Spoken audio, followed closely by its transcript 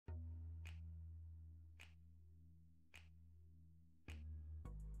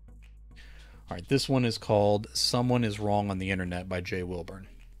All right, this one is called Someone is Wrong on the Internet by Jay Wilburn.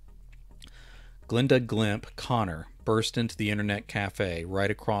 Glinda Glimp Connor burst into the internet cafe right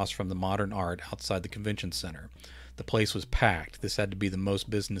across from the modern art outside the convention center. The place was packed. This had to be the most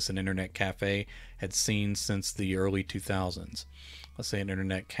business an internet cafe had seen since the early 2000s. Let's say an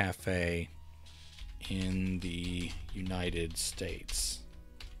internet cafe in the United States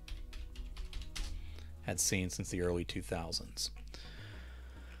had seen since the early 2000s.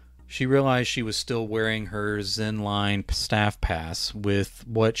 She realized she was still wearing her Zenline staff pass. With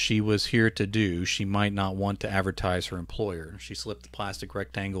what she was here to do, she might not want to advertise her employer. She slipped the plastic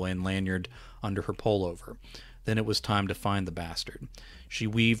rectangle and lanyard under her pullover. Then it was time to find the bastard. She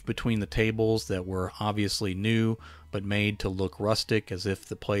weaved between the tables that were obviously new, but made to look rustic, as if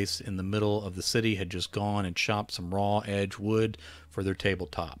the place in the middle of the city had just gone and chopped some raw edge wood for their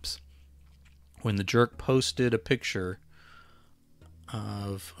tabletops. When the jerk posted a picture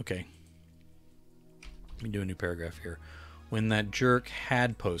of... Okay. Let me do a new paragraph here. When that jerk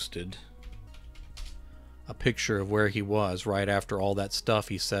had posted a picture of where he was right after all that stuff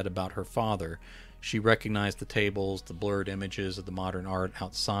he said about her father, she recognized the tables, the blurred images of the modern art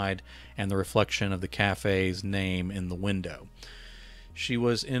outside, and the reflection of the cafe's name in the window. She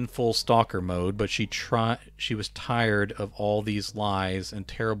was in full stalker mode, but she was tired of all these lies and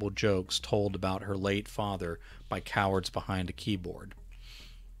terrible jokes told about her late father by cowards behind a keyboard.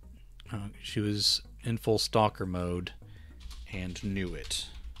 She was in full stalker mode and knew it.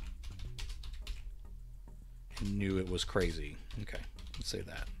 And knew it was crazy. Okay, let's say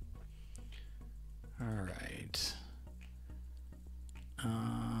that. All right.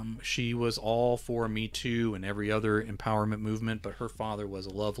 She was all for Me Too and every other empowerment movement, but her father was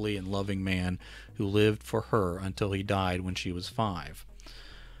a lovely and loving man who lived for her until he died when she was 5.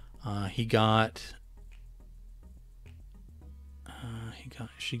 She got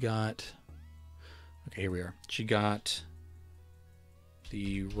okay, here we are. She got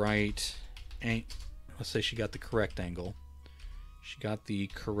the right let's say she got the correct angle. She got the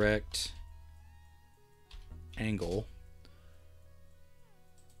correct angle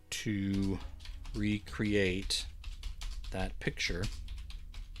to recreate that picture.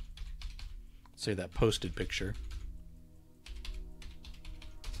 Say that posted picture.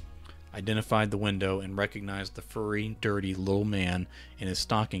 Identified the window and recognized the furry, dirty little man in his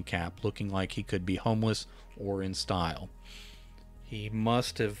stocking cap, looking like he could be homeless or in style. He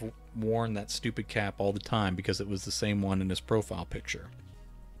must have worn that stupid cap all the time because it was the same one in his profile picture.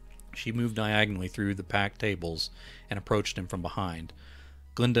 She moved diagonally through the packed tables and approached him from behind.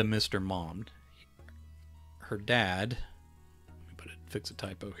 Glinda missed her mom. Her dad... Let me fix a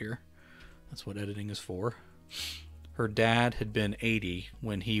typo here. That's what editing is for. Her dad had been 80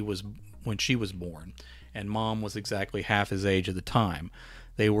 when she was born, and Mom was exactly half his age at the time.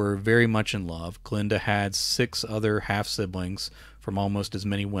 They were very much in love. Glinda had 6 other half-siblings from almost as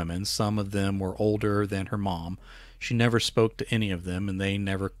many women. Some of them were older than her mom. She never spoke to any of them, and they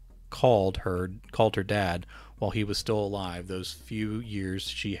never called her dad while he was still alive. Those few years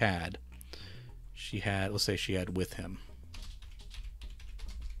she had, let's say she had with him.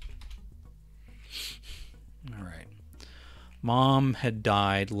 All right. Mom had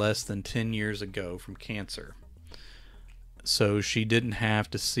died less than 10 years ago from cancer, so she didn't have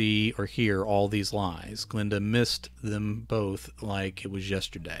to see or hear all these lies. Glinda missed them both like it was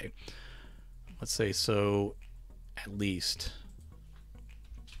yesterday. Let's say so at least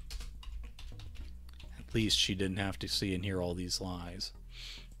she didn't have to see and hear all these lies.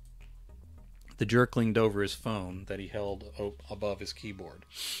 The jerk leaned over his phone that he held above his keyboard.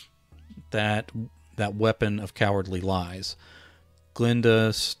 That weapon of cowardly lies.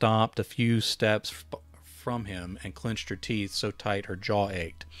 Glinda stopped a few steps from him and clenched her teeth so tight her jaw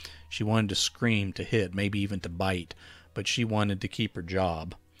ached. She wanted to scream, to hit, maybe even to bite, but she wanted to keep her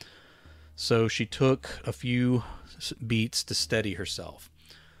job. So she took a few beats to steady herself.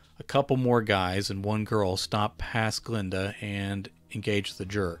 A couple more guys and one girl stopped past Glinda and engaged the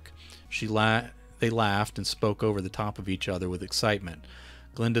jerk. They laughed and spoke over the top of each other with excitement.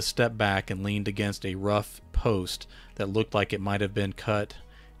 Glinda stepped back and leaned against a rough post that looked like it might have been cut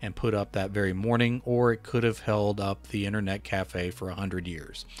and put up that very morning, or it could have held up the internet cafe for 100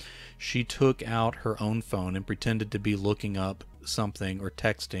 years. She took out her own phone and pretended to be looking up something or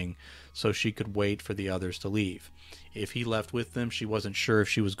texting so she could wait for the others to leave. If he left with them, she wasn't sure if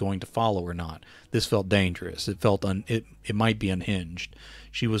she was going to follow or not. This felt dangerous. It felt it might be unhinged.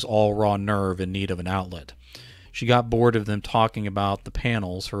 She was all raw nerve in need of an outlet. She got bored of them talking about the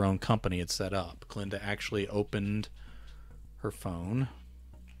panels her own company had set up. Glinda actually opened her phone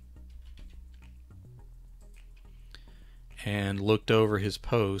and looked over his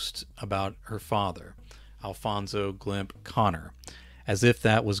post about her father, Alfonso Glimp Connor, as if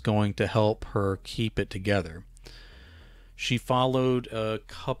that was going to help her keep it together. She followed a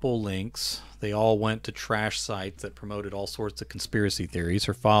couple links. They all went to trash sites that promoted all sorts of conspiracy theories.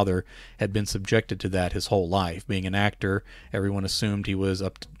 Her father had been subjected to that his whole life. Being an actor, everyone assumed he was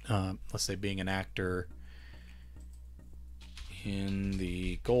up to, let's say, being an actor in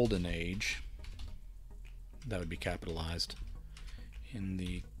the golden age. That would be capitalized. In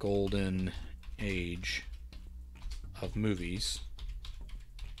the golden age of movies,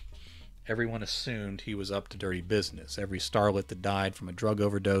 everyone assumed he was up to dirty business. Every starlet that died from a drug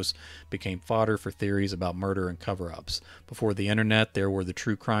overdose became fodder for theories about murder and cover-ups. Before the internet, there were the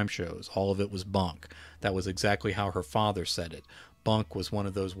true crime shows. All of it was bunk. That was exactly how her father said it. Bunk was one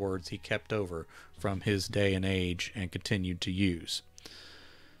of those words he kept over from his day and age and continued to use.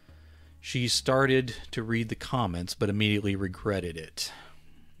 She started to read the comments, but immediately regretted it.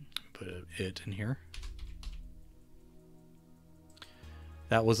 Put it in here.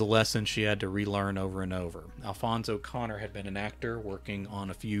 That was a lesson she had to relearn over and over. Alfonso Connor had been an actor working on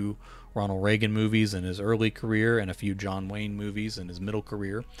a few Ronald Reagan movies in his early career and a few John Wayne movies in his middle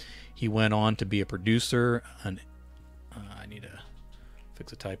career. He went on to be a producer. I need to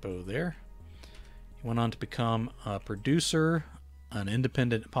fix a typo there. He went on to become a producer, an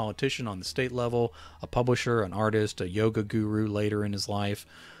independent politician on the state level, a publisher, an artist, a yoga guru later in his life.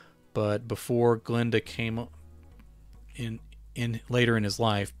 But before Glenda came in later in his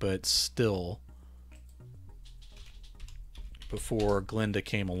life, but still before Glenda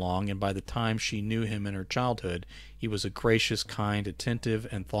came along, and by the time she knew him in her childhood, he was a gracious, kind, attentive,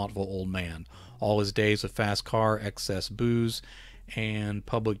 and thoughtful old man. All his days of fast car, excess booze, and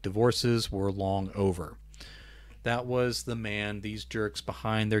public divorces were long over. That was the man these jerks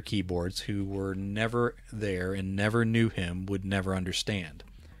behind their keyboards, who were never there and never knew him, would never understand.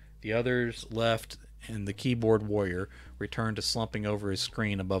 The others left, and the keyboard warrior returned to slumping over his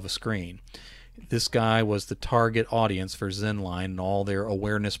screen above a screen. This guy was the target audience for Zenline and all their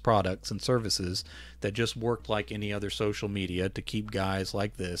awareness products and services that just worked like any other social media to keep guys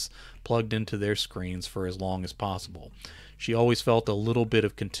like this plugged into their screens for as long as possible. She always felt a little bit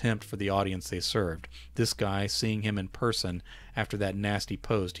of contempt for the audience they served. This guy, seeing him in person after that nasty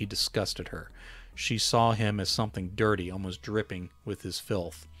post, he disgusted her. She saw him as something dirty, almost dripping with his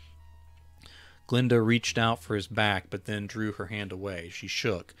filth. Glenda reached out for his back, but then drew her hand away. She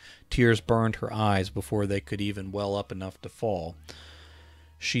shook. Tears burned her eyes before they could even well up enough to fall.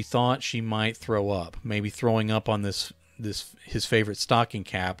 She thought she might throw up. Maybe throwing up on his favorite stocking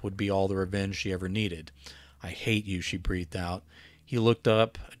cap would be all the revenge she ever needed. "I hate you," she breathed out. He looked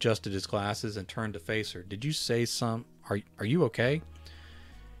up, adjusted his glasses, and turned to face her. "Did you say Are you okay?"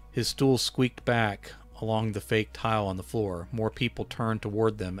 His stool squeaked back along the fake tile on the floor. More people turned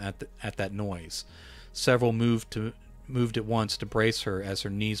toward them at that noise. Several moved at once to brace her as her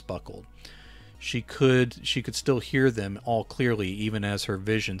knees buckled. She could still hear them all clearly, even as her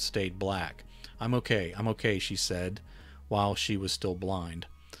vision stayed black. I'm okay," she said, while she was still blind.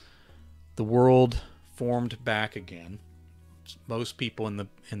 The world formed back again. Most people in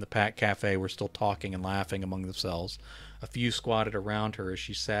the packed cafe were still talking and laughing among themselves. A few squatted around her as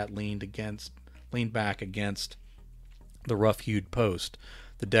she sat leaned back against the rough-hewed post.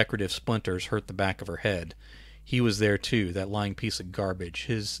 The decorative splinters hurt the back of her head. He was there too, that lying piece of garbage.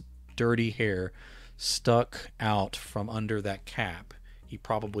 His dirty hair stuck out from under that cap he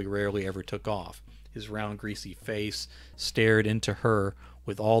probably rarely ever took off. His round, greasy face stared into her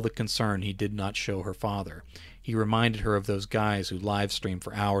with all the concern he did not show her father. He reminded her of those guys who live-stream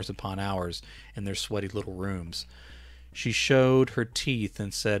for hours upon hours in their sweaty little rooms. She showed her teeth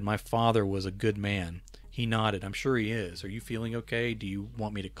and said, "My father was a good man." He nodded. "I'm sure he is. Are you feeling okay? Do you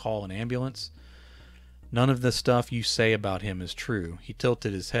want me to call an ambulance?" "None of the stuff you say about him is true." He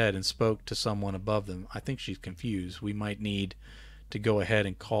tilted his head and spoke to someone above them. "I think she's confused. We might need to go ahead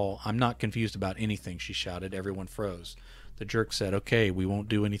and call." "I'm not confused about anything," she shouted. Everyone froze. The jerk said, "Okay, we won't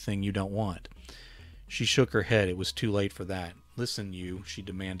do anything you don't want." She shook her head. It was too late for that. "Listen, you," she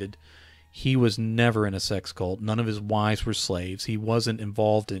demanded. He was never in a sex cult. None of his wives were slaves. He wasn't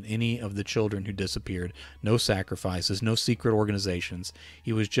involved in any of the children who disappeared. No sacrifices, no secret organizations.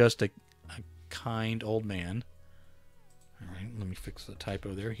 He was just a kind old man. All right, let me fix the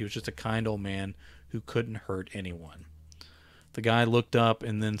typo there. He was just a kind old man who couldn't hurt anyone. The guy looked up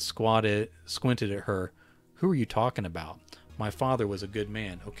and then squinted at her. "Who are you talking about?" "My father was a good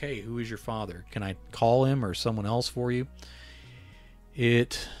man." "Okay, who is your father? Can I call him or someone else for you?"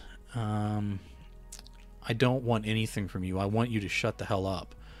 I don't want anything from you. I want you to shut the hell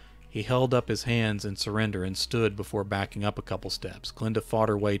up." He held up his hands in surrender and stood before backing up a couple steps. Glinda fought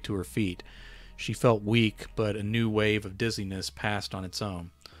her way to her feet. She felt weak, but a new wave of dizziness passed on its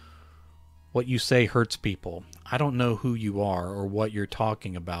own. What you say hurts people. I don't know who you are or what you're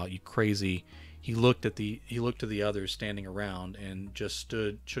talking about, you crazy. He looked to the others standing around and just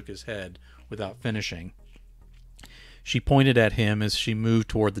shook his head without finishing. She pointed at him as she moved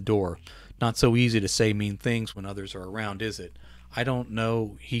toward the door. Not so easy to say mean things when others are around, is it? I don't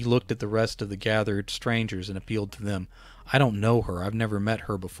know. He looked at the rest of the gathered strangers and appealed to them. I don't know her. I've never met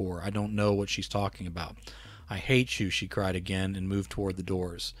her before. I don't know what she's talking about. I hate you, she cried again and moved toward the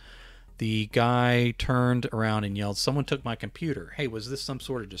doors. The guy turned around and yelled, someone took my computer. Hey, was this some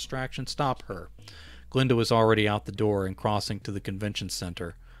sort of distraction? Stop her. Glinda was already out the door and crossing to the convention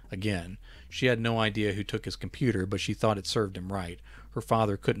center again. She had no idea who took his computer, but she thought it served him right. Her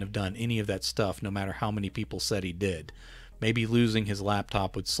father couldn't have done any of that stuff, no matter how many people said he did. Maybe losing his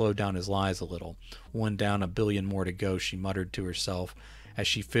laptop would slow down his lies a little. One down, a billion more to go, she muttered to herself as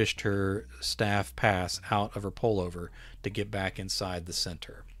she fished her staff pass out of her pullover to get back inside the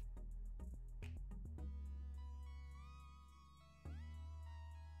center.